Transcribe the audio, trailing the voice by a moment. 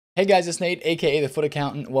Hey guys, it's Nate, aka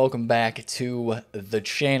TheFutAccountant. Welcome back to the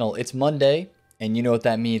channel. It's Monday, and you know what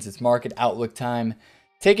that means. It's market outlook time.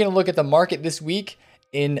 Taking a look at the market this week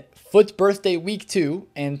in FUT Birthday week 2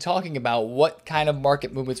 and talking about what kind of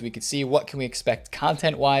market movements we could see, what can we expect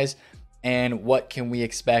content-wise, and what can we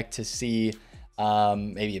expect to see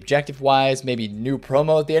maybe objective-wise, maybe new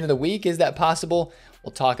promo at the end of the week. Is that possible?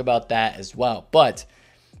 We'll talk about that as well. But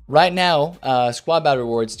right now, squad battle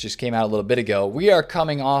rewards just came out a little bit ago. We are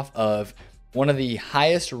coming off of one of the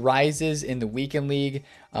highest rises in the weekend league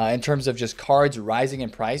in terms of just cards rising in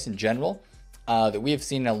price in general that we have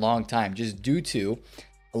seen in a long time, just due to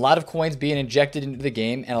a lot of coins being injected into the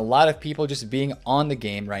game and a lot of people just being on the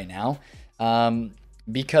game right now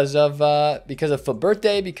because of FUT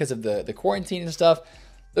Birthday, because of the quarantine and stuff.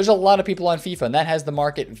 There's a lot of people on FIFA, and that has the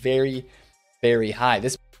market very, very high.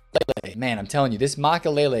 This man, I'm telling you, this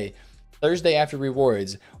Makalele Thursday after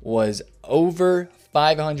rewards was over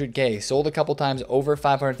 500k, sold a couple times, over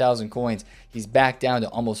 500,000 coins. He's back down to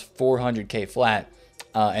almost 400k flat,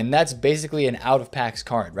 and that's basically an out of packs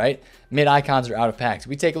card, right? Mid icons are out of packs.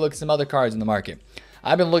 We take a look at some other cards in the market.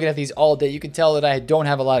 I've been looking at these all day. You can tell that I don't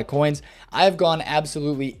have a lot of coins. I have gone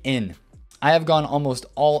absolutely in. I have gone almost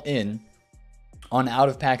all in on out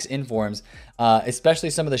of packs informs, especially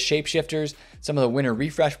some of the shapeshifters, some of the winter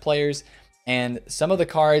refresh players, and some of the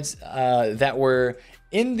cards that were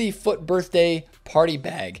in the FUT Birthday party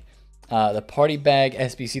bag, the party bag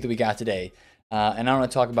SBC that we got today. And I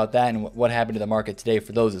want to talk about that and what happened to the market today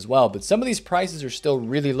for those as well. But some of these prices are still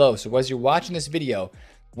really low. So as you're watching this video,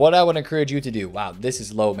 what I would encourage you to do, wow, this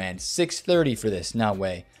is low, man. 630 for this, no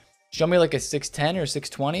way. Show me like a 610 or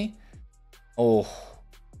 620. Oh,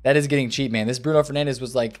 that is getting cheap, man. This Bruno Fernandes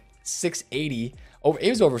was like 680. It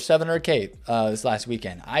was over 700k this last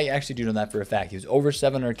weekend. I actually do know that for a fact. He was over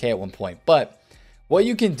 700k at one point. But what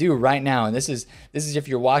you can do right now, and this is if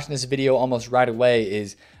you're watching this video almost right away,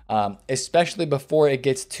 is especially before it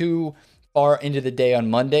gets too far into the day on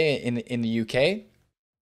Monday in the UK,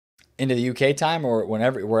 into the UK time, or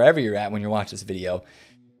wherever you're at when you watch this video,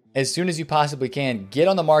 as soon as you possibly can, get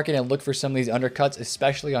on the market and look for some of these undercuts,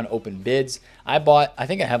 especially on open bids. I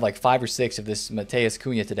think I have like 5 or 6 of this Mateus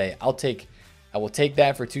Cunha today. I will take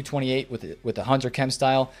that for 228 with the Hunter Chem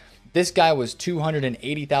style. This guy was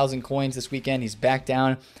 280,000 coins this weekend. He's back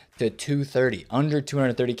down to 230, under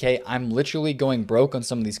 230k. I'm literally going broke on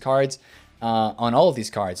some of these cards, on all of these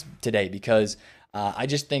cards today, because I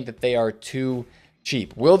just think that they are too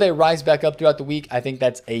cheap. Will they rise back up throughout the week? I think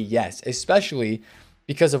that's a yes, especially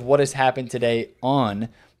because of what has happened today on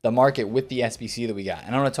the market with the SBC that we got.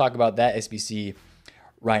 And I want to talk about that SBC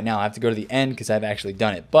right now. I have to go to the end because I've actually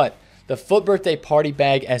done it. But the FUT Birthday Party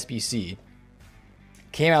Bag SBC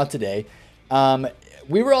came out today.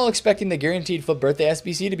 We were all expecting the guaranteed FUT Birthday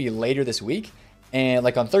SBC to be later this week, and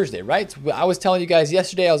like on Thursday, right? So I was telling you guys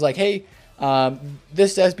yesterday, I was like, hey,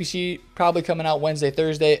 this SBC probably coming out Wednesday,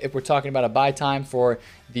 Thursday. If we're talking about a buy time for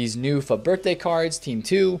these new FUT Birthday cards, Team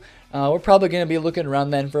 2, we're probably going to be looking around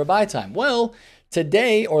then for a buy time. Well,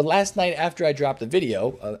 today, or last night after I dropped the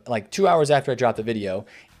video, like 2 hours after I dropped the video,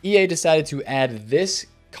 EA decided to add this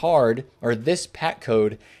card, or this pack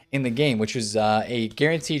code in the game, which is a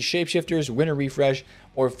guaranteed shapeshifters, winter refresh,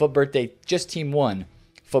 or FUT Birthday, just Team 1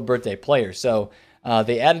 FUT Birthday player. So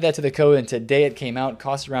they added that to the code, and today it came out. It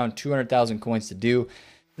costs around 200,000 coins to do.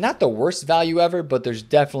 Not the worst value ever, but there's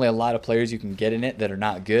definitely a lot of players you can get in it that are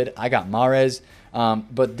not good. I got Mahrez,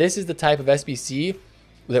 but this is the type of SBC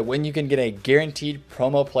that when you can get a guaranteed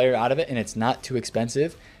promo player out of it and it's not too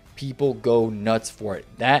expensive, people go nuts for it.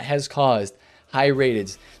 That has caused high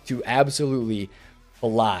rateds to absolutely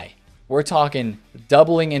fly. We're talking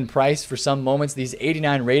doubling in price for some moments. These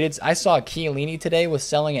 89 rateds. I saw Chiellini today was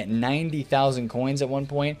selling at 90,000 coins at one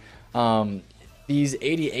point. These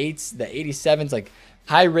 88s, the 87s, like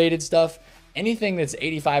high rated stuff, anything that's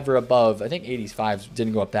 85 or above, I think 85s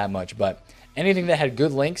didn't go up that much, but anything that had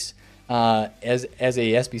good links as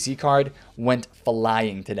a SBC card went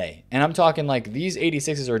flying today. And I'm talking like these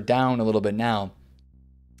 86s are down a little bit now.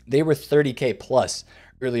 They were 30k plus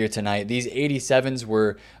earlier tonight. These 87s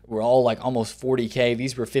were all like almost 40k.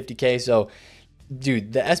 These were 50k. So,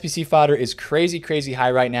 dude, the SBC fodder is crazy, crazy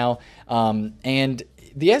high right now. And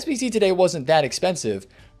the SBC today wasn't that expensive,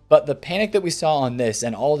 but the panic that we saw on this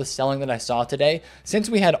and all the selling that I saw today, since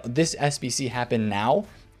we had this SBC happen now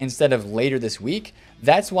instead of later this week,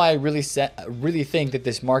 that's why I really think that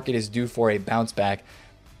this market is due for a bounce back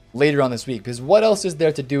later on this week. Because what else is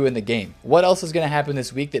there to do in the game? What else is going to happen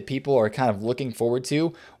this week that people are kind of looking forward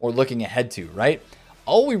to or looking ahead to, right?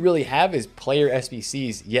 All we really have is player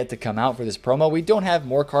SBCs yet to come out for this promo. We don't have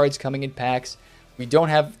more cards coming in packs. We don't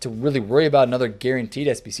have to really worry about another guaranteed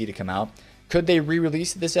SBC to come out. Could they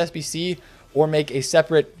re-release this SBC or make a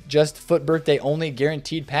separate just FUT Birthday only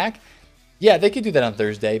guaranteed pack? Yeah, they could do that on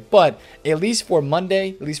Thursday, but at least for Monday,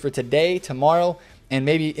 at least for today, tomorrow, and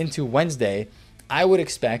maybe into Wednesday, I would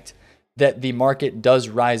expect that the market does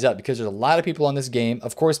rise up because there's a lot of people on this game.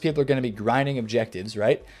 Of course, people are going to be grinding objectives,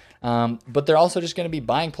 right? But they're also just going to be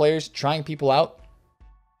buying players, trying people out,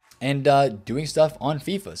 and doing stuff on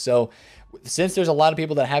FIFA. So since there's a lot of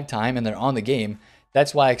people that have time and they're on the game,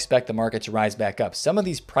 that's why I expect the market to rise back up. Some of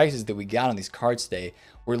these prices that we got on these cards today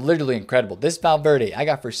were literally incredible. This Valverde I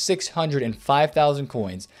got for 605,000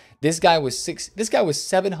 coins. This guy was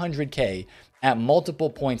 700K at multiple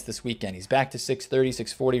points this weekend. He's back to 630,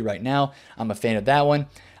 640 right now. I'm a fan of that one.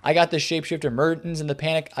 I got the Shapeshifter Mertens in the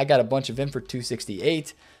Panic. I got a bunch of him for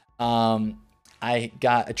 268. I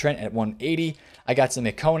got a Trent at 180. I got some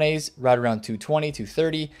Ikones right around 220,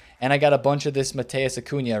 230. And I got a bunch of this Mateus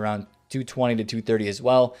Acuna around 220 to 230 as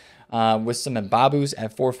well, with some Mbabus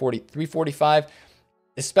at 440, 345.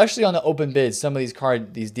 Especially on the open bids, some of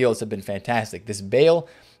these deals have been fantastic. This Bale,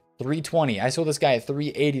 320. I sold this guy at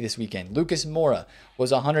 380 this weekend. Lucas Moura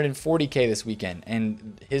was 140K this weekend,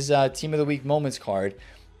 and his Team of the Week Moments card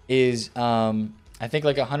is I think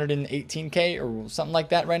like 118K or something like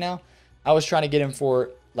that right now. I was trying to get him for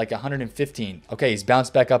like 115. Okay, he's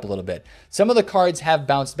bounced back up a little bit. Some of the cards have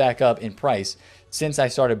bounced back up in price since I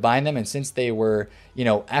started buying them, and since they were, you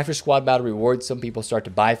know, after squad battle rewards, some people start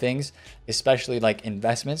to buy things, especially like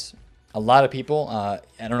investments. A lot of people, I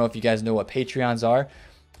don't know if you guys know what Patreons are,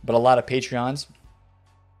 but a lot of Patreons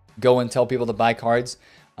go and tell people to buy cards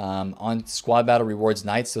on squad battle rewards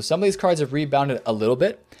nights. So some of these cards have rebounded a little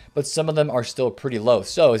bit, but some of them are still pretty low.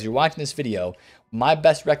 So as you're watching this video, my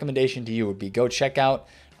best recommendation to you would be go check out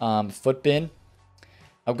FUTBin.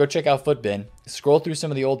 I'll go check out FUTBin, scroll through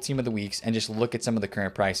some of the old Team of the Weeks, and just look at some of the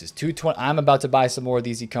current prices. 220. I'm about to buy some more of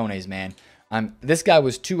these Ikones, man. This guy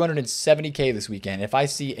was 270K this weekend. If I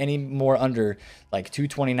see any more under like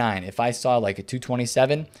 229, if I saw like a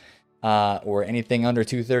 227 or anything under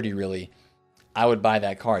 230 really, I would buy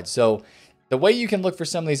that card. So the way you can look for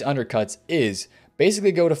some of these undercuts is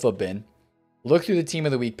basically go to FUTBin, look through the Team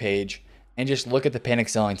of the Week page, and just look at the panic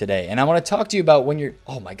selling today. And I want to talk to you about when you're,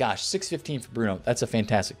 oh my gosh, 615 for Bruno. That's a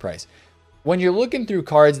fantastic price. When you're looking through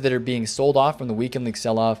cards that are being sold off from the weekend league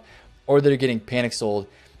sell-off or that are getting panic sold,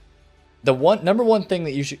 the number one thing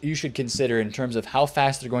that you should consider in terms of how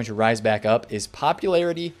fast they're going to rise back up is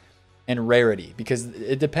popularity and rarity, because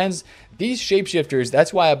it depends. These shapeshifters,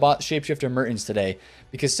 that's why I bought Shapeshifter Mertens today,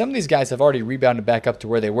 because some of these guys have already rebounded back up to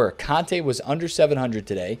where they were. Conte was under 700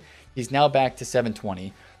 today. He's now back to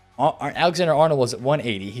 720. Alexander Arnold was at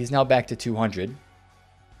 180. He's now back to 200.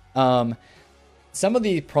 Some of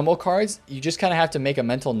the promo cards, you just kind of have to make a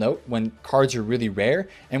mental note when cards are really rare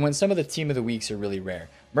and when some of the Team of the Weeks are really rare.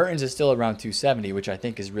 Mertens is still around 270, which I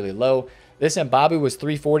think is really low. This Mbabu was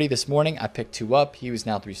 340 this morning. I picked two up. He was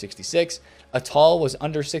now 366. Atal was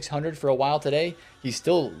under 600 for a while today. He's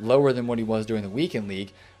still lower than what he was during the weekend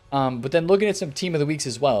league. But then looking at some Team of the Weeks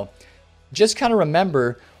as well, just kind of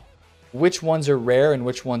remember which ones are rare and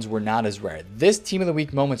which ones were not as rare. This Team of the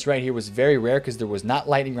Week moments right here was very rare because there was not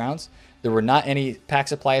lightning rounds. There were not any pack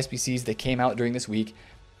supply SBCs that came out during this week.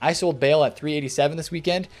 I sold Bale at 387 this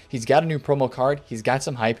weekend. He's got a new promo card. He's got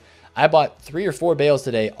some hype. I bought 3 or 4 Bales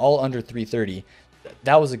today, all under 330.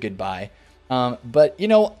 That was a good buy. But, you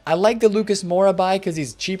know, I like the Lucas Moura buy because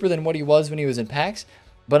he's cheaper than what he was when he was in packs.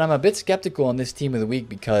 But I'm a bit skeptical on this Team of the Week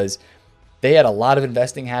because they had a lot of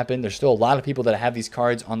investing happen. There's still a lot of people that have these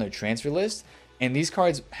cards on their transfer list. And these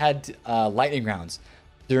cards had lightning rounds.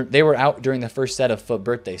 They were out during the first set of FUT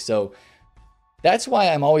Birthday. So that's why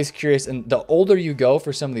I'm always curious. And the older you go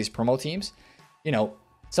for some of these promo teams, you know,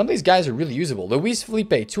 some of these guys are really usable. Luis Felipe,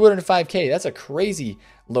 205K. That's a crazy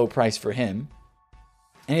low price for him.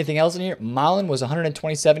 Anything else in here? Malin was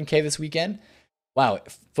 127K this weekend. Wow.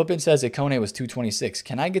 FUTBin says Ikone was 226.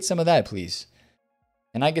 Can I get some of that, please?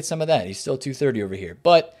 Can I get some of that? He's still 230 over here.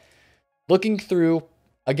 But looking through,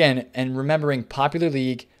 again, and remembering popular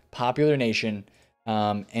league, popular nation,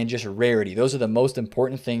 and just rarity. Those are the most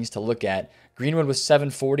important things to look at. Greenwood was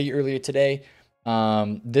 740 earlier today.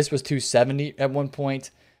 This was 270 at one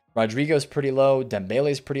point. Rodrigo's pretty low.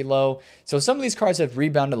 Dembele's pretty low. So some of these cards have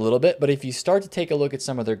rebounded a little bit, but if you start to take a look at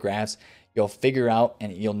some of their graphs, you'll figure out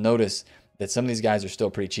and you'll notice that some of these guys are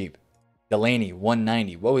still pretty cheap. Delaney,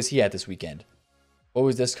 190. What was he at this weekend? What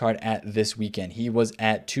was this card at this weekend? He was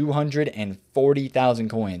at 240,000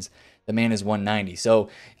 coins. The man is 190. So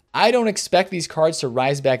I don't expect these cards to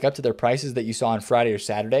rise back up to their prices that you saw on Friday or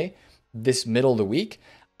Saturday, this middle of the week.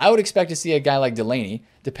 I would expect to see a guy like Delaney,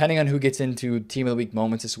 depending on who gets into Team of the Week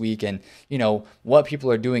moments this week and, you know, what people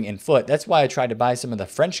are doing in FUT. That's why I tried to buy some of the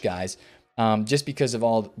French guys, just because of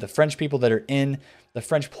all the French people that are in, the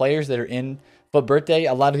French players that are in FUT Birthday.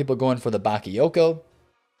 A lot of people going for the Bakayoko.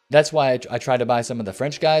 That's why I tried to buy some of the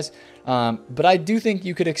French guys. But I do think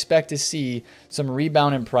you could expect to see some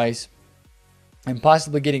rebound in price and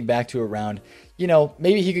possibly getting back to around, you know,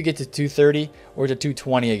 maybe he could get to 230 or to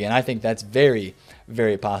 220 again. I think that's very,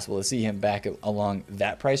 very possible to see him back along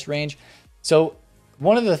that price range. So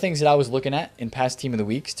one of the things that I was looking at in past Team of the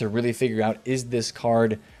Weeks to really figure out, is this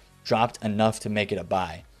card dropped enough to make it a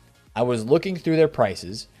buy? I was looking through their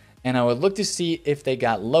prices, and I would look to see if they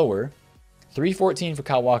got lower. 314 for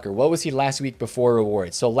Kyle Walker. What was he last week before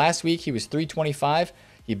rewards? So last week he was 325.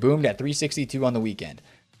 He boomed at 362 on the weekend.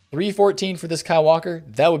 314 for this Kyle Walker.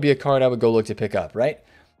 That would be a card I would go look to pick up, right?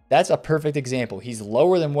 That's a perfect example. He's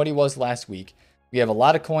lower than what he was last week. We have a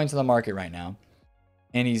lot of coins on the market right now,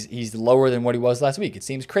 and he's lower than what he was last week. It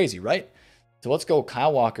seems crazy, right? So let's go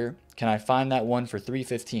Kyle Walker. Can I find that one for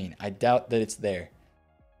 315? I doubt that it's there.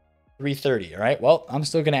 330. All right. Well, I'm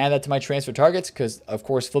still going to add that to my transfer targets because, of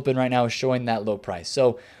course, flipping right now is showing that low price.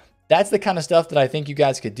 So that's the kind of stuff that I think you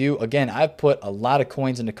guys could do. Again, I've put a lot of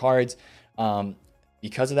coins into cards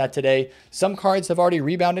because of that today. Some cards have already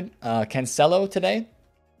rebounded. Cancelo today,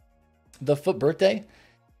 the FUT Birthday,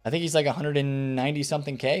 I think he's like 190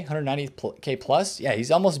 something K, 190K plus. Yeah, he's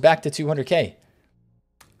almost back to 200K.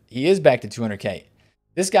 He is back to 200K.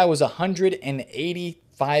 This guy was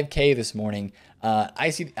 185K this morning. I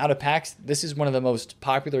see out of packs, this is one of the most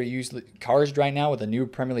popular used cards right now with a new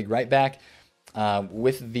Premier League right back.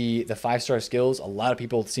 With the 5-star skills, a lot of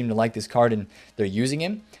people seem to like this card and they're using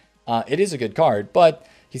him. It is a good card, but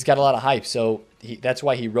he's got a lot of hype, so that's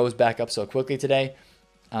why he rose back up so quickly today.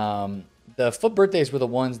 The FUT Birthdays were the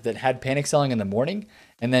ones that had panic selling in the morning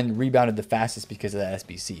and then rebounded the fastest because of that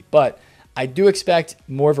SBC. But I do expect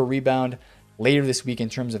more of a rebound later this week in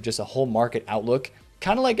terms of just a whole market outlook.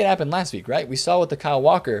 Kind of like it happened last week, right? We saw with the Kyle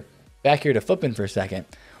Walker, back here to FUTBin for a second.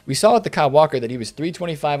 We saw with the Kyle Walker that he was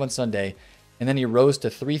 325 on Sunday, and then he rose to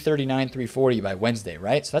 339, 340 by Wednesday,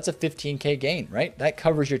 right? So that's a 15K gain, right? That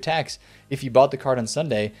covers your tax. If you bought the card on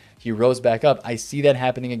Sunday, he rose back up. I see that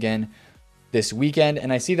happening again this weekend,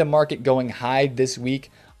 and I see the market going high this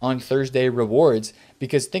week on Thursday rewards,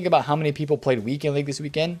 because think about how many people played Weekend League this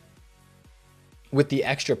weekend with the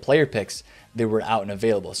extra player picks that were out and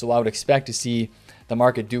available. So I would expect to see the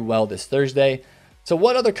market do well this Thursday. So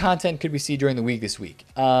what other content could we see during the week this week?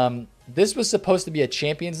 This was supposed to be a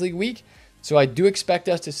Champions League week, so I do expect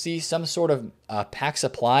us to see some sort of pack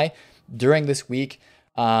supply during this week.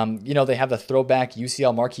 You know, they have the throwback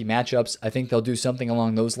UCL marquee matchups. I think they'll do something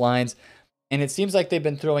along those lines. And it seems like they've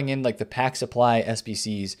been throwing in like the pack supply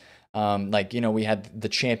SBCs. Like, you know, we had the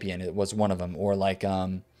champion, it was one of them. Or like,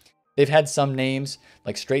 they've had some names,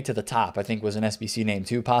 like straight to the top, I think was an SBC name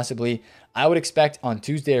too, possibly. I would expect on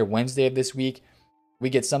Tuesday or Wednesday of this week, we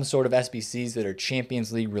get some sort of SBCs that are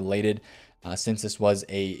Champions League related, since this was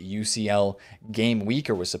a UCL game week,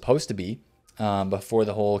 or was supposed to be, before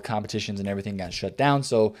the whole competitions and everything got shut down.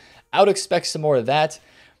 So I would expect some more of that.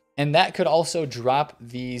 And that could also drop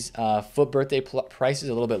these FUT Birthday prices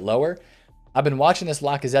a little bit lower. I've been watching this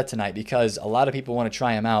Lacazette tonight because a lot of people want to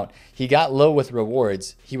try him out. He got low with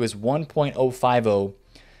rewards. He was 1.050,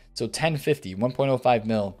 so 1050, 1.05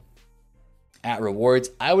 mil at rewards.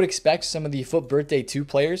 I would expect some of the FUT Birthday 2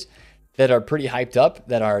 players that are pretty hyped up,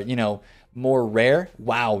 that are, you know, more rare.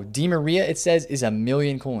 Wow, Di Maria, it says, is 1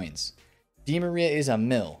 million coins. Di Maria is a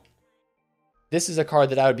mil. This is a card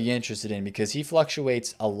that I would be interested in because he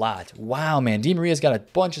fluctuates a lot. Wow, man. Di Maria's got a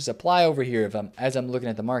bunch of supply over here as I'm looking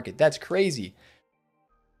at the market. That's crazy.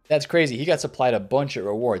 That's crazy. He got supplied a bunch of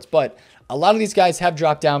rewards. But a lot of these guys have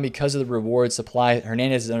dropped down because of the reward supply.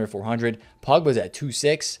 Hernandez is under 400. Pogba's at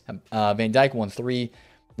 2.6. Van Dijk 1.3.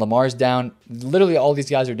 Lamar's down. Literally all these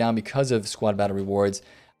guys are down because of squad battle rewards.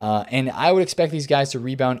 And I would expect these guys to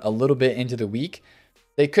rebound a little bit into the week.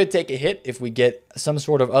 They could take a hit if we get some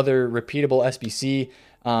sort of other repeatable SBC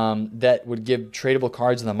that would give tradable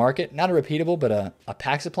cards in the market. Not a repeatable, but a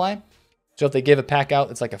pack supply. So if they give a pack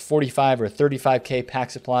out, it's like a 45 or 35K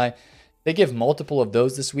pack supply. They give multiple of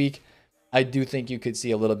those this week. I do think you could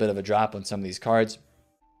see a little bit of a drop on some of these cards.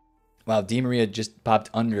 Wow, Di Maria just popped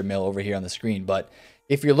under a mil over here on the screen. But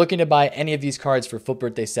if you're looking to buy any of these cards for FUT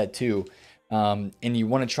Birthday Set 2, and you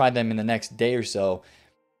want to try them in the next day or so,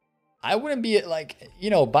 I wouldn't be like, you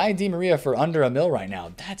know, buying Di Maria for under a mil right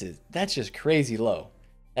now. That's just crazy low.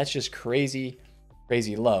 That's just crazy,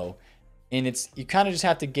 crazy low. And you kind of just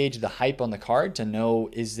have to gauge the hype on the card to know,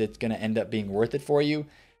 is it going to end up being worth it for you?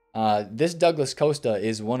 This Douglas Costa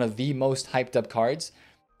is one of the most hyped up cards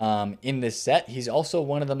in this set. He's also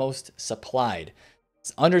one of the most supplied.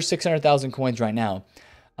 It's under 600,000 coins right now.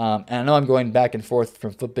 And I know I'm going back and forth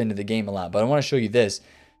from FUT into the game a lot, but I want to show you this.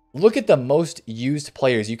 Look at the most used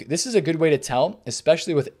players. This is a good way to tell,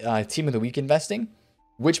 especially with Team of the Week investing,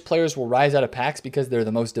 which players will rise out of packs because they're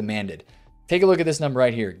the most demanded. Take a look at this number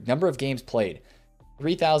right here. Number of games played.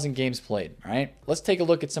 3,000 games played, all right? Let's take a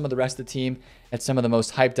look at some of the rest of the team, at some of the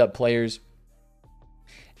most hyped up players,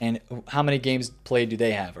 and how many games played do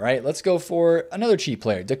they have, all right? Let's go for another cheap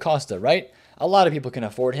player, Da Costa, right? A lot of people can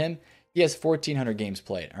afford him. He has 1,400 games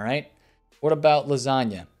played, all right? What about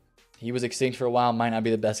Lasagna? He was extinct for a while, might not be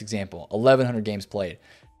the best example. 1,100 games played.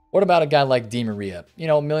 What about a guy like Di Maria? You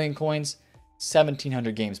know, a million coins,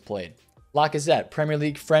 1,700 games played. Lacazette, Premier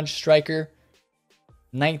League French striker,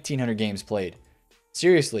 1,900 games played.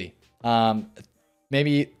 Seriously,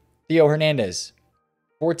 maybe Theo Hernandez,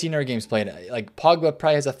 1,400 games played. Like Pogba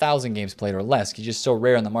probably has 1,000 games played or less. He's just so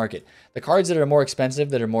rare on the market. The cards that are more expensive,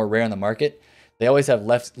 that are more rare on the market, they always have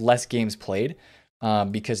less games played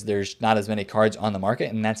because there's not as many cards on the market,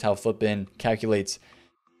 and that's how FUTBin calculates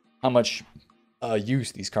how much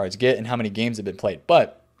use these cards get and how many games have been played.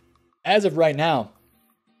 But as of right now,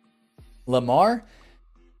 Lamar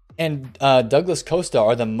and Douglas Costa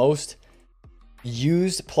are the most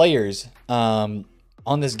used players on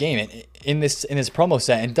this game in this promo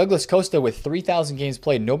set. And Douglas Costa with 3,000 games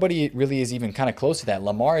played, nobody really is even kind of close to that.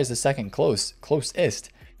 Lamar is the second closest.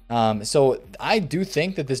 So I do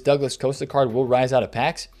think that this Douglas Costa card will rise out of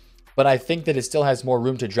packs, but I think that it still has more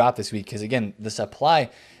room to drop this week because, again, the supply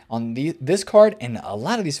on this card and a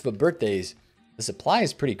lot of these FUT birthdays, the supply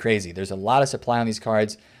is pretty crazy. There's a lot of supply on these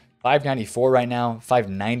cards. 594 right now,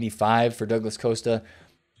 595 for Douglas Costa.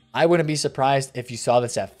 I wouldn't be surprised if you saw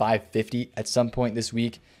this at 550 at some point this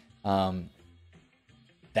week.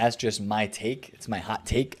 That's just my take. It's my hot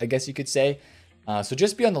take, I guess you could say. So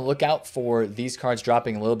just be on the lookout for these cards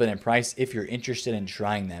dropping a little bit in price if you're interested in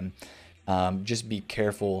trying them. Just be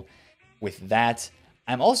careful with that.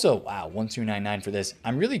 I'm also, wow, 1299 for this.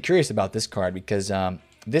 I'm really curious about this card because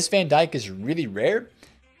this Van Dijk is really rare.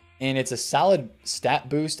 And it's a solid stat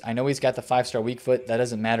boost. I know he's got the 5-star weak foot. That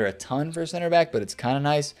doesn't matter a ton for a center back, but it's kind of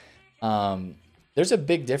nice. There's a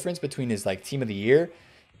big difference between his like team of the year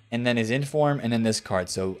and then his inform and then this card.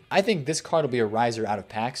 So I think this card will be a riser out of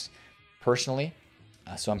packs personally.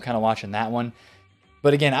 So I'm kind of watching that one.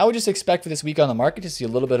 But again, I would just expect for this week on the market to see a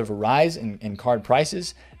little bit of a rise in card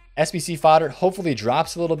prices. SBC fodder hopefully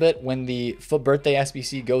drops a little bit when the FUT Birthday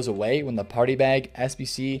SBC goes away, when the Party Bag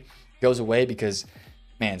SBC goes away, because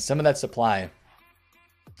man, some of that supply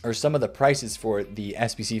or some of the prices for the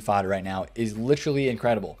SBC fodder right now is literally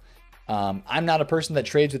incredible. I'm not a person that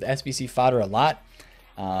trades with SBC fodder a lot.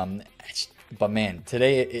 But man,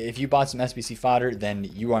 today, if you bought some SBC fodder, then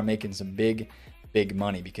you are making some big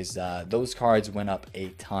money because those cards went up a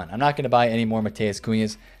ton. I'm not going to buy any more Mateus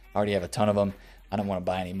Cunhas. I already have a ton of them. I don't want to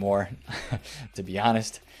buy any more, to be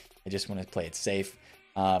honest. I just want to play it safe.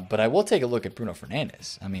 But I will take a look at Bruno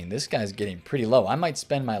Fernandes. I mean, this guy's getting pretty low. I might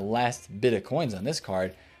spend my last bit of coins on this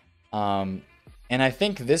card. And I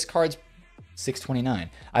think this card's 629.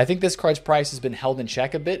 I think this card's price has been held in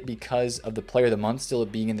check a bit because of the Player of the Month still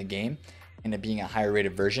being in the game and it being a higher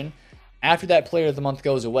rated version. After that Player of the Month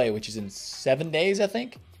goes away, which is in 7 days, I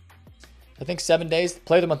think 7 days.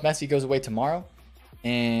 Player of the Month Messi goes away tomorrow.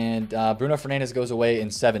 And Bruno Fernandes goes away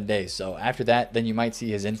in 7 days. So after that, then you might see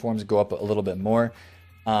his informs go up a little bit more.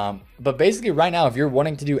 But basically right now, if you're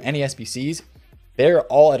wanting to do any SBCs, they're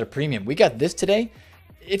all at a premium. We got this today.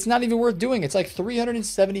 It's not even worth doing. It's like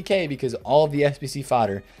 370K because all of the SBC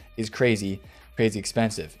fodder is crazy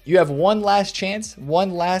expensive. You have one last chance, one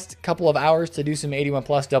last couple of hours to do some 81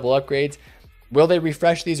 plus double upgrades. Will they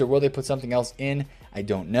refresh these or will they put something else in? I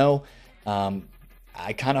don't know.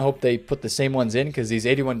 I kind of hope they put the same ones in because these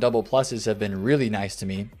 81 double pluses have been really nice to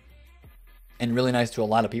me and really nice to a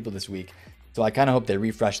lot of people this week. So I kind of hope they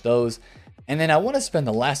refresh those. And then I want to spend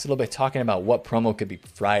the last little bit talking about what promo could be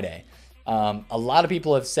Friday. A lot of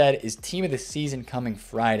people have said, is Team of the Season coming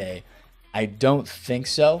Friday? I don't think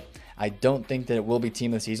so. I don't think that it will be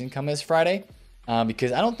Team of the Season coming this Friday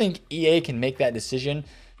because I don't think EA can make that decision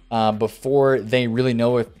before they really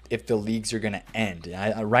know if the leagues are going to end.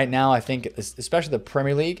 Right now, I think, especially the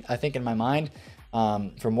Premier League, I think in my mind,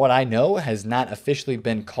 from what I know, has not officially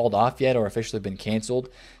been called off yet or officially been canceled.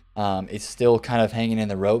 It's still kind of hanging in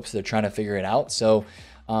the ropes. They're trying to figure it out. So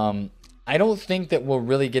I don't think that we'll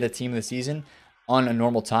really get a Team of the Season on a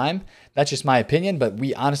normal time. That's just my opinion, but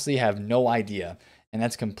we honestly have no idea. And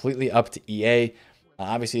that's completely up to EA.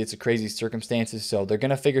 Obviously, it's a crazy circumstances, so they're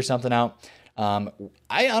going to figure something out.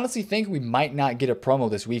 I honestly think we might not get a promo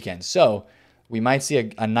this weekend. So we might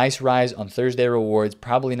see a nice rise on Thursday rewards,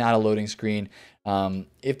 probably not a loading screen.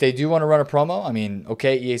 If they do want to run a promo, I mean,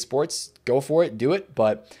 okay, EA Sports, go for it, do it.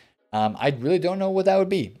 But I really don't know what that would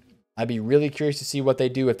be. I'd be really curious to see what they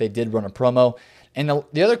do if they did run a promo. And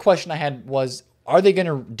the other question I had was, are they going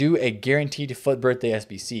to do a guaranteed FUT Birthday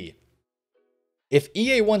SBC? If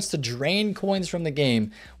EA wants to drain coins from the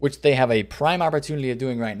game, which they have a prime opportunity of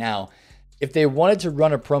doing right now, if they wanted to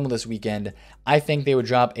run a promo this weekend, I think they would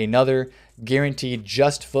drop another guaranteed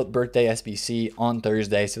just FUT Birthday SBC on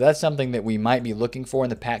Thursday. So that's something that we might be looking for in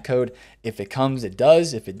the pack code. If it comes, it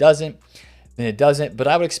does. If it doesn't, then it doesn't. But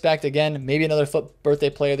I would expect, again, maybe another FUT Birthday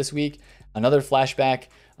player this week, another flashback,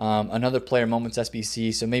 another player moments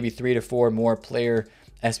SBC. So maybe 3 to 4 more player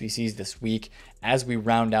SBCs this week as we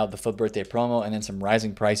round out the FUT Birthday promo, and then some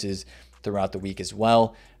rising prices throughout the week as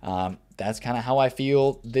well. That's kind of how I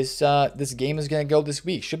feel this game is going to go this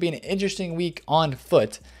week. Should be an interesting week on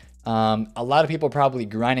foot. A lot of people are probably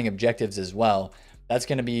grinding objectives as well. That's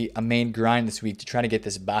going to be a main grind this week to try to get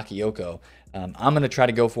this Bakayoko. I'm going to try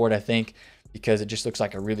to go for it, I think, because it just looks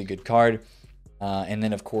like a really good card. And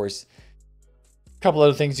then, of course, a couple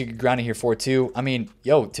other things you could grind in here for too. I mean,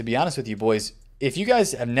 yo, to be honest with you boys, if you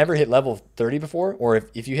guys have never hit level 30 before, or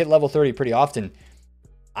if you hit level 30 pretty often,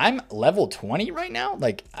 I'm level 20 right now.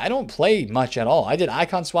 Like, I don't play much at all. I did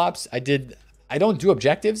icon swaps. I don't do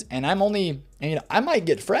objectives, and I'm only, I might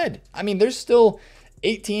get Fred. I mean, there's still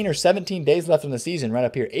 18 or 17 days left in the season right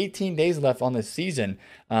up here. 18 days left on this season.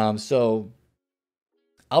 So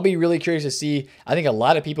I'll be really curious to see. I think a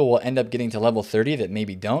lot of people will end up getting to level 30 that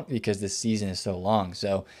maybe don't, because this season is so long.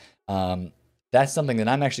 So that's something that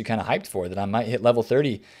I'm actually kind of hyped for, that I might hit level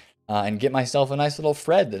 30 and get myself a nice little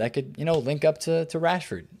Fred that I could, link up to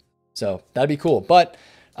Rashford. So that'd be cool. But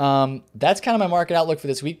that's kind of my market outlook for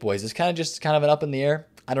this week, boys. It's kind of an up in the air.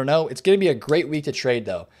 I don't know. It's going to be a great week to trade,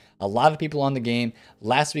 though. A lot of people on the game.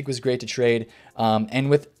 Last week was great to trade. And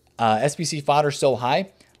with SBC fodder so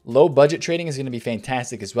high, low budget trading is going to be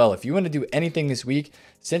fantastic as well. If you want to do anything this week,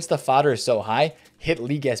 since the fodder is so high, hit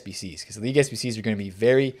League SBCs, because League SBCs are going to be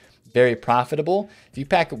very, very profitable. If you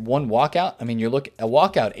pack one walkout, I mean, a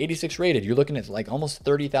walkout 86 rated, you're looking at like almost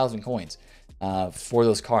 30,000 coins for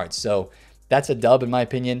those cards. So that's a dub in my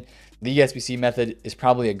opinion. The SBC method is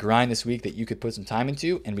probably a grind this week that you could put some time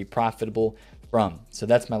into and be profitable from. So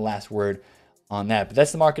that's my last word on that. But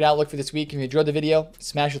that's the market outlook for this week. If you enjoyed the video,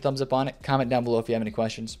 smash a thumbs up on it. Comment down below if you have any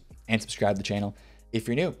questions, and subscribe to the channel if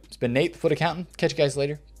you're new. It's been Nate, the FUT Accountant. Catch you guys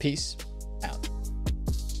later. Peace out.